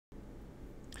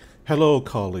Hello,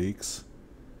 colleagues.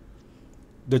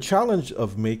 The challenge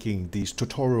of making these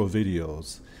tutorial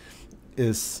videos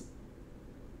is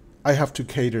I have to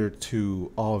cater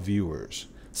to all viewers.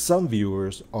 Some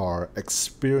viewers are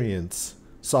experienced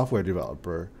software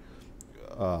developer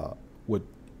with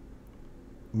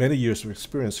many years of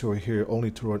experience who are here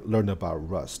only to learn about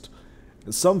Rust.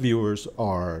 Some viewers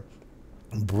are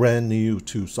brand new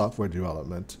to software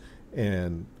development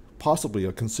and possibly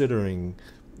are considering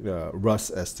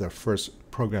Rust as their first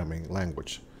programming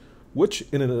language, which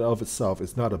in and of itself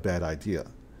is not a bad idea.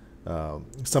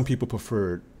 Some people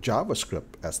prefer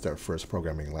JavaScript as their first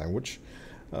programming language,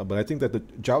 but I think that the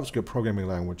JavaScript programming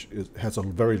language has a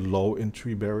very low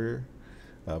entry barrier,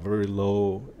 very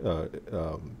low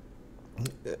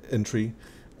entry.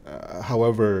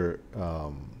 However,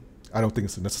 I don't think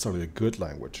it's necessarily a good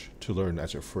language to learn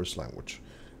as your first language.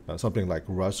 Something like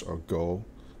Rust or Go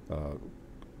uh,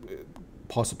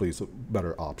 possibly is a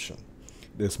better option.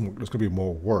 There's going to be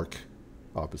more work,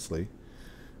 obviously.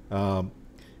 Um,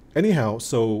 Anyhow,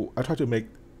 so I try to make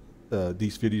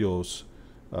these videos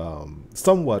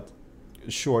somewhat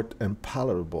short and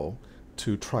palatable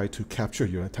to try to capture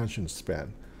your attention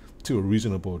span to a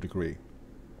reasonable degree.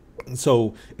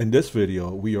 So in this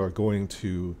video, we are going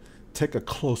to take a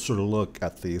closer look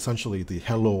at essentially the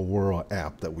Hello World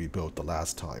app that we built the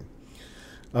last time.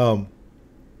 Um,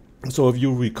 so if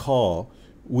you recall,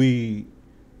 we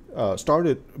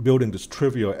started building this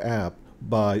trivial app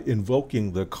by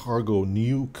invoking the cargo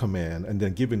new command and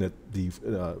then giving it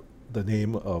the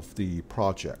name of the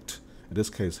project. In this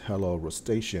case, Hello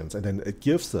Rustaceans, and then it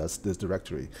gives us this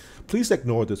directory. Please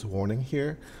ignore this warning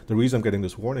here. The reason I'm getting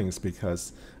this warning is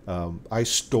because I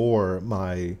store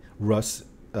my Rust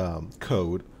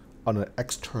code on an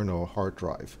external hard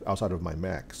drive outside of my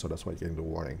Mac, so that's why you're getting the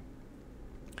warning.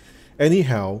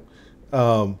 Anyhow,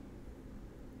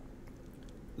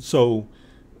 so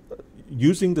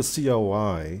using the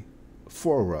CLI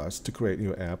for us to create a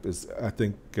new app is, I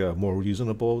think, more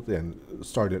reasonable than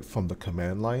start it from the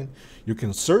command line. You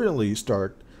can certainly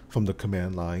start from the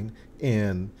command line,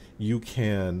 and you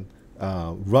can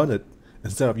run it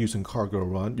instead of using cargo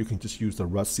run. You can just use the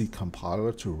Rust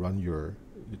compiler to run your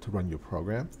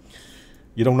program.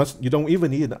 You don't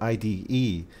even need an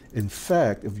IDE. In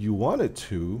fact, if you wanted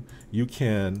to, you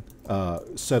can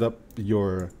set up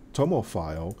your Tomo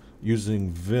file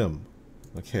using Vim.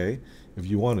 Okay, if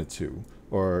you wanted to,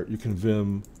 or you can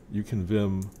Vim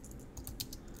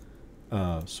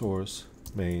source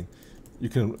main. You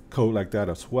can code like that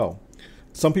as well.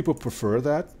 Some people prefer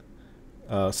that.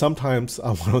 Sometimes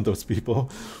I'm one of those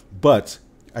people, but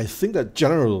I think that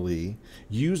generally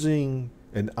using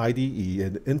an IDE,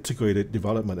 an integrated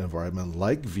development environment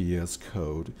like VS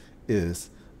Code, is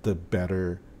the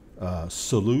better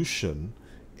solution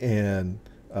and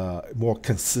more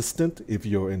consistent if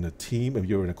you're in a team, if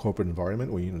you're in a corporate environment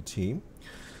or you're in a team.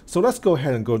 So let's go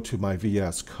ahead and go to my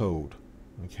VS Code.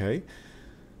 Okay,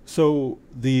 so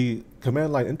the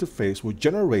command line interface will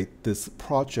generate this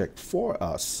project for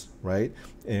us, right?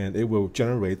 And it will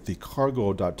generate the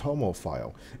cargo.tomo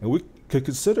file. And we could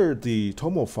consider the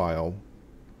tomo file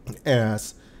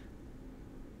as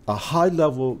a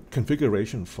high-level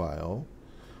configuration file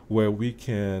where we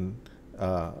can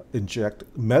inject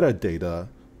metadata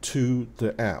to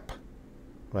the app,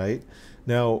 right?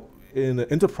 Now, in an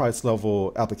enterprise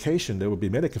level application, there would be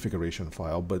meta configuration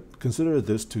file, but consider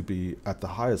this to be at the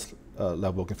highest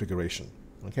level configuration,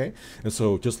 okay? And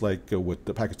so just like with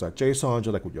the package.json,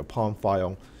 just like with your POM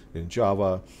file in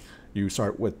Java, you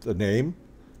start with the name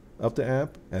of the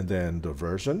app, and then the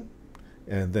version,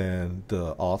 and then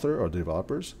the author or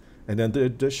developers, and then the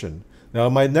edition. Now,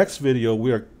 in my next video,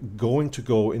 we are going to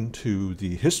go into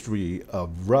the history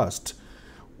of Rust,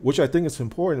 which I think is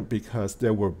important because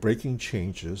there were breaking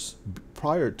changes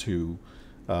prior to,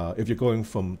 if you're going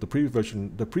from the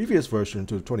previous version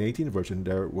to the 2018 version,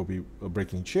 there will be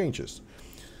breaking changes.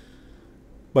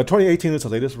 But 2018 is the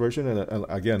latest version, and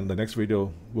again, the next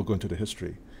video we'll go into the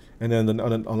history. And then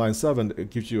on line 7, it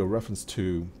gives you a reference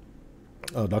to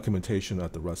documentation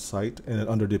at the Rust site, and then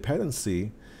under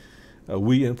dependency,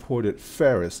 we imported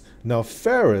Ferris. Now,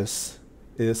 Ferris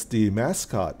is the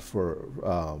mascot for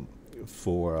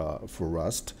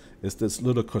Rust. It's this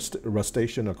little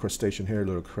crustacean or crustacean here,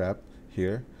 little crab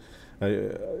here.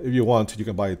 If you want to, you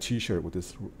can buy a T-shirt with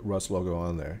this Rust logo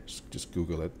on there. Just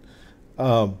Google it.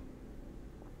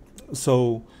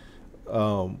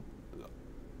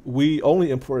 We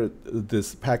only imported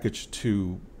this package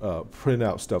to print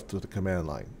out stuff to the command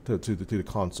line, to the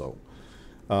console.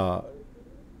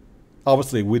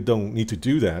 Obviously, we don't need to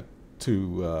do that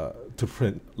to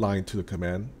print line to the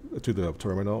command, to the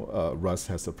terminal. Rust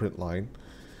has a print line.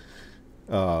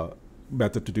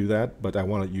 method to do that, but I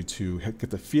wanted you to get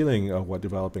the feeling of what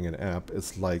developing an app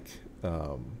is like.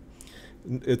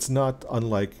 It's not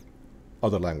unlike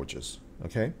other languages,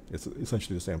 okay? It's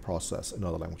essentially the same process in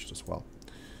other languages as well.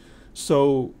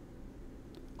 So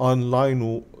on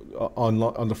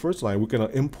on the first line, we're going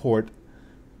to import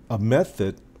a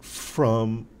method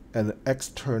from an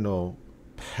external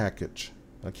package,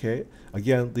 okay?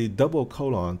 Again, the double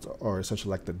colons are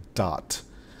essentially like the dot.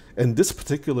 In this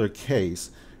particular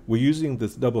case, we're using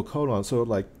this double colon, so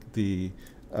like the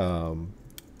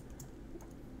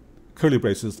curly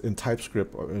braces in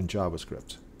TypeScript or in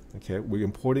JavaScript. Okay, we're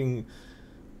importing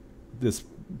this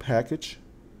package,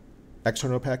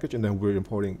 external package, and then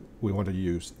we want to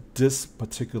use this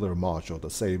particular module, the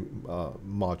same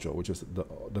module, which is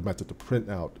the method to print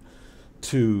out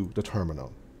to the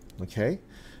terminal. Okay,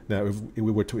 now if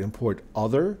we were to import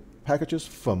other packages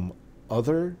from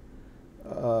other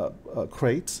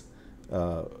crates,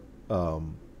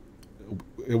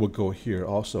 it would go here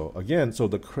also. Again, so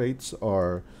the crates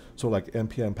are like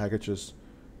npm packages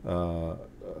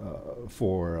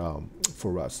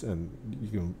for us, and you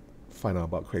can find out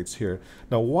about crates here.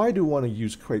 Now, why do we want to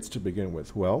use crates to begin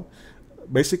with? Well,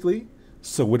 basically,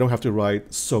 so we don't have to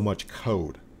write so much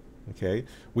code. Okay,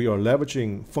 we are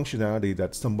leveraging functionality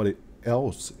that somebody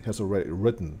else has already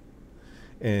written,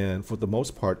 and for the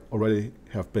most part already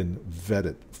have been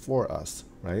vetted for us,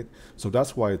 right? So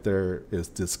that's why there is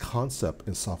this concept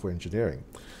in software engineering.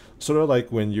 Sort of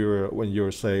like when you're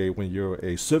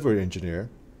a civil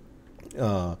engineer,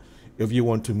 if you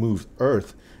want to move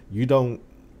earth, you don't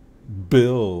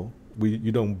build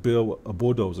a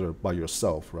bulldozer by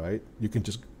yourself, right? You can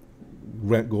just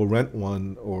go rent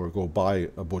one or go buy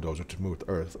a bulldozer to move the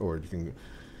earth, or you can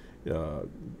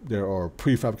there are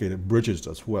prefabricated bridges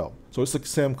as well. So it's the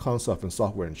same concept in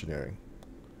software engineering.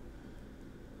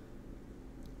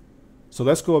 So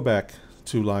let's go back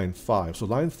to line 5. So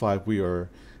line 5, we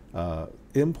are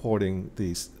importing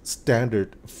the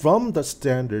standard from the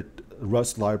standard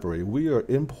Rust library. We are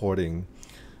importing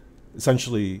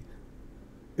essentially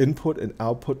input and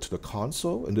output to the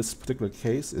console. In this particular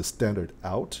case, is standard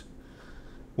out.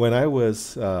 When I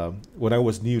was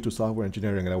new to software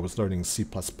engineering and I was learning C++,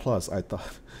 I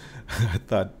thought I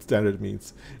thought standard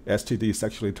means STD,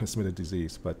 sexually transmitted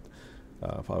disease, but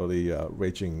probably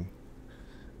raging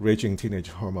teenage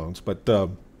hormones. But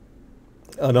no,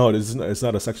 it's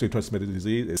not a sexually transmitted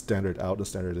disease. It's standard out and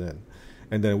standard in.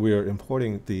 And then we are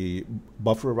importing the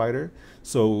buffer writer.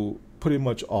 So pretty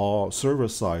much all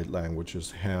server-side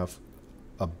languages have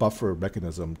a buffer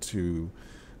mechanism to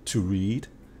read,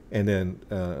 and then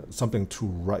something to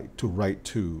write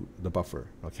to the buffer.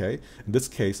 Okay. In this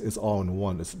case, it's all in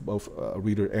one. It's both a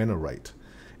reader and a write.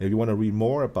 If you want to read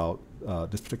more about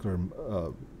this particular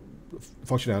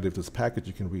functionality of this package,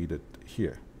 you can read it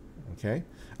here. Okay.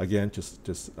 Again,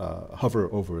 just hover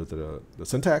over the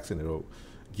syntax, and it'll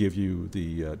give you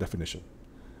the definition.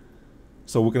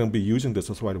 So we're going to be using this.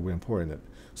 That's why we're importing it.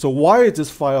 So why is this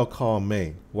file called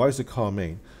main? Why is it called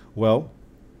main? Well,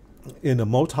 in a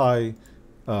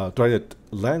multi-threaded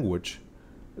language,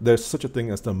 there's such a thing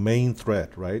as the main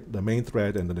thread, right? The main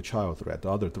thread and then the child thread, the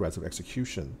other threads of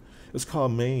execution. It's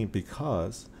called main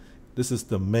because this is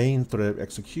the main thread of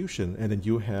execution, and then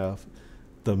you have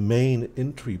the main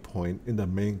entry point in the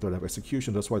main thread of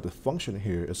execution. That's why the function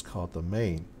here is called the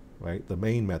main, right? The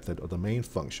main method or the main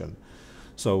function.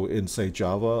 So in, say,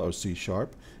 Java or C#,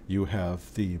 you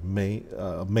have the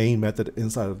main method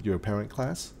inside of your parent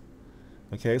class.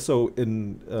 Okay, so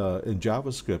in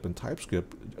JavaScript and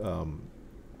TypeScript, of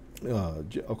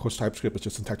course, TypeScript is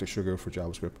just syntactic sugar for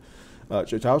JavaScript.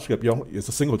 JavaScript is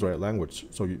a single-threaded language,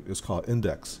 so it's called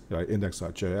index. Right?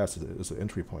 Index.js is the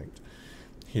entry point.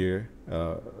 Here,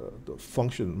 the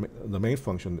main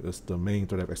function is the main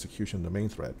thread of execution, the main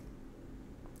thread.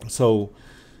 So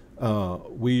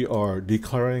we are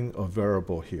declaring a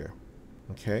variable here.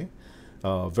 Okay,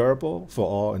 variable for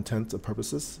all intents and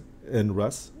purposes in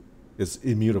Rust is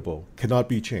immutable, cannot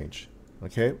be changed.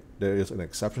 Okay, there is an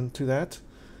exception to that.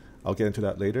 I'll get into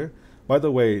that later. By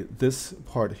the way, this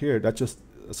part here, that's just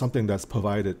something that's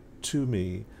provided to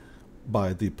me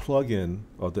by the plugin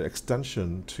or the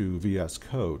extension to VS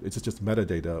Code. It's just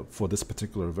metadata for this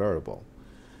particular variable.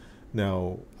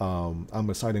 Now, I'm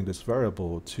assigning this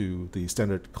variable to the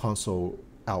standard console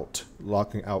out,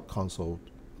 locking out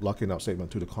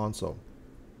statement to the console.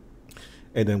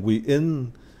 And then we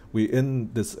end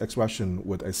this expression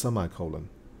with a semicolon.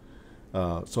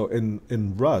 So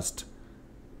in Rust,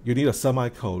 you need a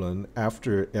semicolon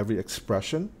after every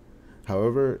expression.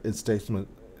 However, in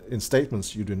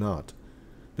statements, you do not.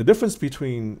 The difference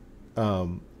between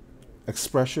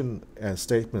expression and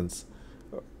statements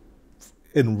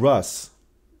in Rust,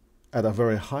 at a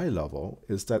very high level,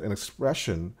 is that an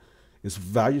expression is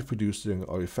value producing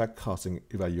or effect causing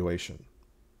evaluation.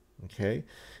 Okay,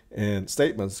 and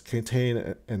statements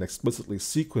contain an explicitly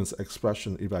sequenced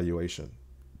expression evaluation.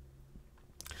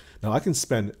 Now I can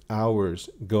spend hours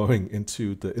going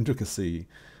into the intricacy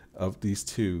of these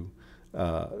two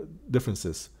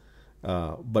differences,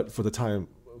 but for the time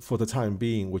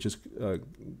being, which is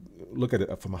look at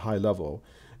it from a high level,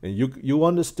 and you will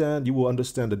understand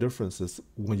the differences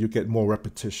when you get more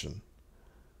repetition.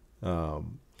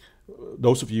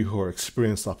 Those of you who are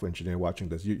experienced software engineer watching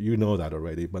this, you know that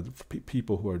already. But for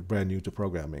people who are brand new to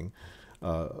programming,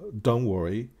 don't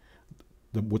worry.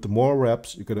 With the more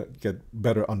reps, you're gonna get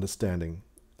better understanding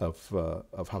of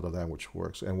how the language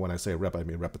works. And when I say rep, I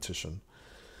mean repetition.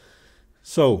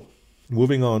 So,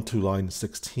 moving on to line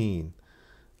 16.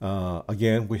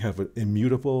 Again, we have an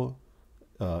immutable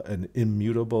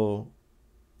variable,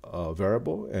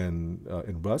 and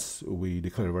in Rust, we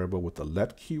declare a variable with the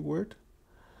let keyword.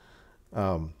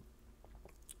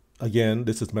 Again,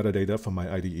 this is metadata from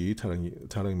my IDE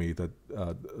telling me that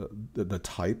the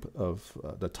type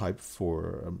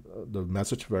for the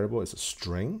message variable is a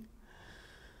string,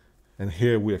 and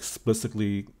here we're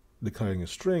explicitly declaring a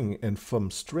string, and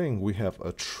from string we have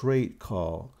a trait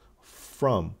called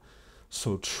from.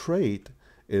 So trait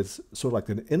is sort of like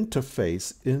an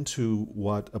interface into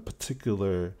what a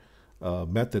particular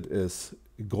method is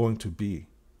going to be.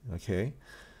 Okay.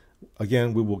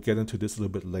 Again, we will get into this a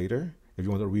little bit later. If you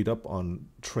want to read up on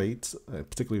traits,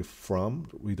 particularly from,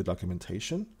 read the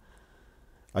documentation.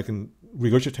 I can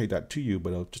regurgitate that to you,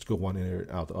 but I'll just go one ear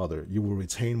out the other. You will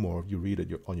retain more if you read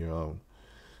it on your own.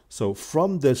 So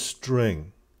from this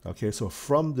string, okay, so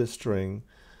from this string,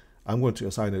 I'm going to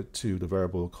assign it to the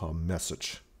variable called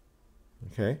message.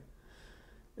 Okay?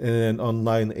 And then on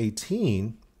line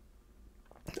 18,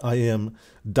 I am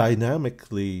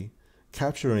dynamically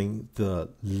capturing the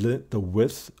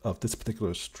width of this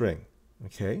particular string.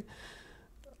 Okay,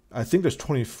 I think there's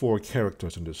 24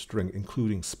 characters in this string,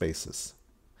 including spaces.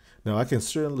 Now I can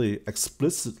certainly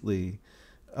explicitly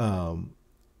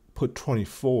put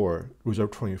 24,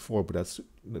 reserve 24,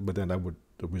 but then I would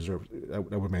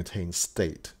maintain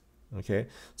state. Okay,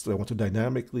 so I want to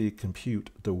dynamically compute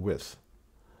the width.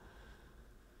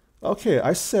 Okay,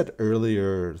 I said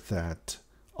earlier that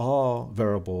all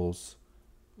variables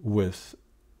with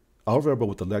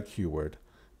the let keyword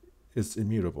is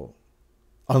immutable,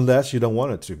 unless you don't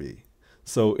want it to be.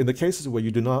 So in the cases where you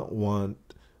do not want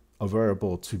a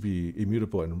variable to be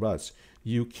immutable in Rust,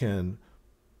 you can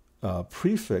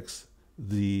prefix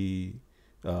the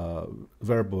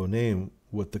variable name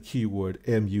with the keyword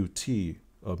mut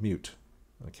of mute.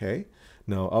 Okay.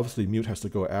 Now, obviously, mute has to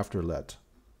go after let.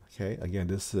 Okay. Again,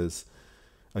 this is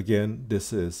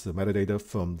the metadata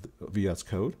from VS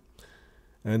Code.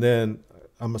 And then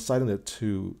I'm assigning it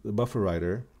to the buffer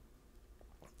writer.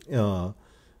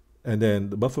 And then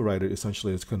the buffer writer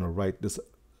essentially is going to write this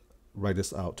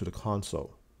out to the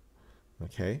console.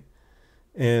 Okay.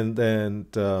 And then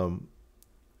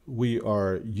we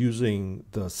are using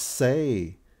the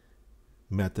say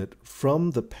method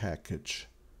from the package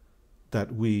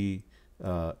that we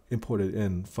imported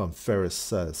in from Ferris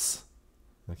says.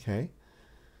 Okay.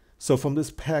 So from this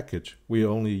package, we're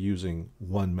only using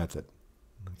one method.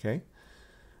 Okay.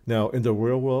 Now, in the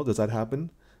real world, does that happen?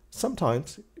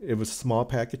 Sometimes, if it's a small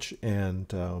package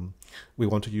and we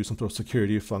want to use some sort of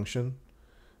security function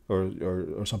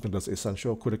or something that's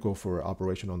essential, critical for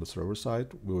operation on the server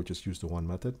side, we will just use the one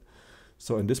method.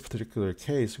 So in this particular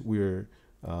case, we're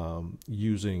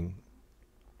using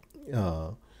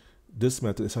this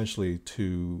method essentially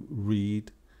to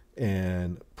read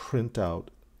and print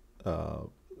out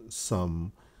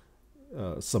some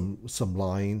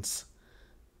lines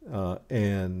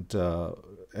and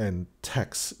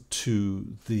text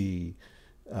to the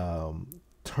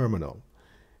terminal.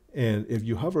 And if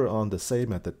you hover on the say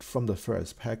method from the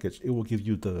Ferris package, it will give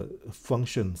you the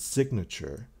function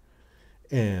signature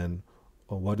and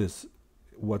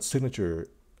what signature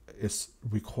is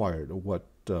required, or what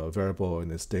variable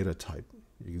in its data type.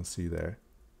 You can see there,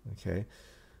 okay,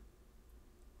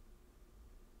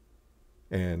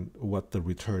 and what the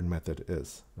return method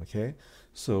is. Okay,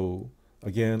 so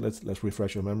again, let's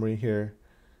refresh your memory here.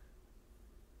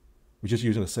 We're just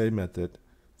using the same method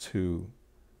to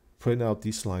print out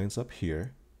these lines up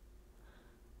here,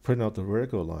 print out the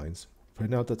vertical lines,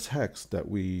 print out the text that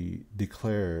we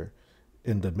declare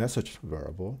in the message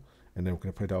variable, and then we're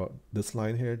going to print out this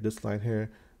line here,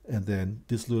 and then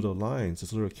these little lines,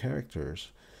 these little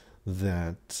characters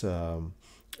that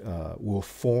will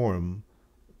form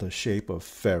the shape of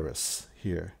Ferris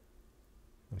here.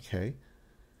 Okay,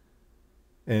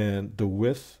 And the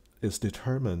width is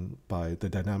determined by the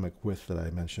dynamic width that I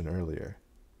mentioned earlier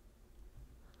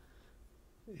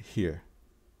here.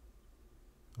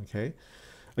 Okay.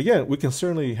 Again, we can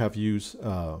certainly have used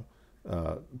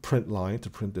print line to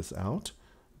print this out,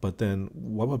 but then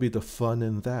what would be the fun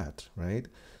in that, right?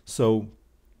 So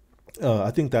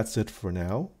I think that's it for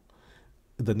now.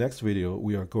 In the next video,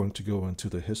 we are going to go into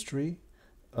the history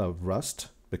of Rust,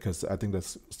 because I think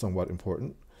that's somewhat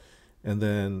important. And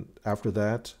then after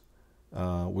that,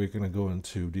 we're going to go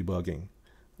into debugging,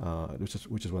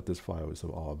 which is what this file is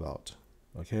all about.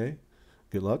 Okay?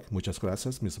 Good luck. Muchas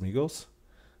gracias, mis amigos.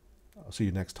 I'll see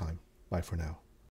you next time. Bye for now.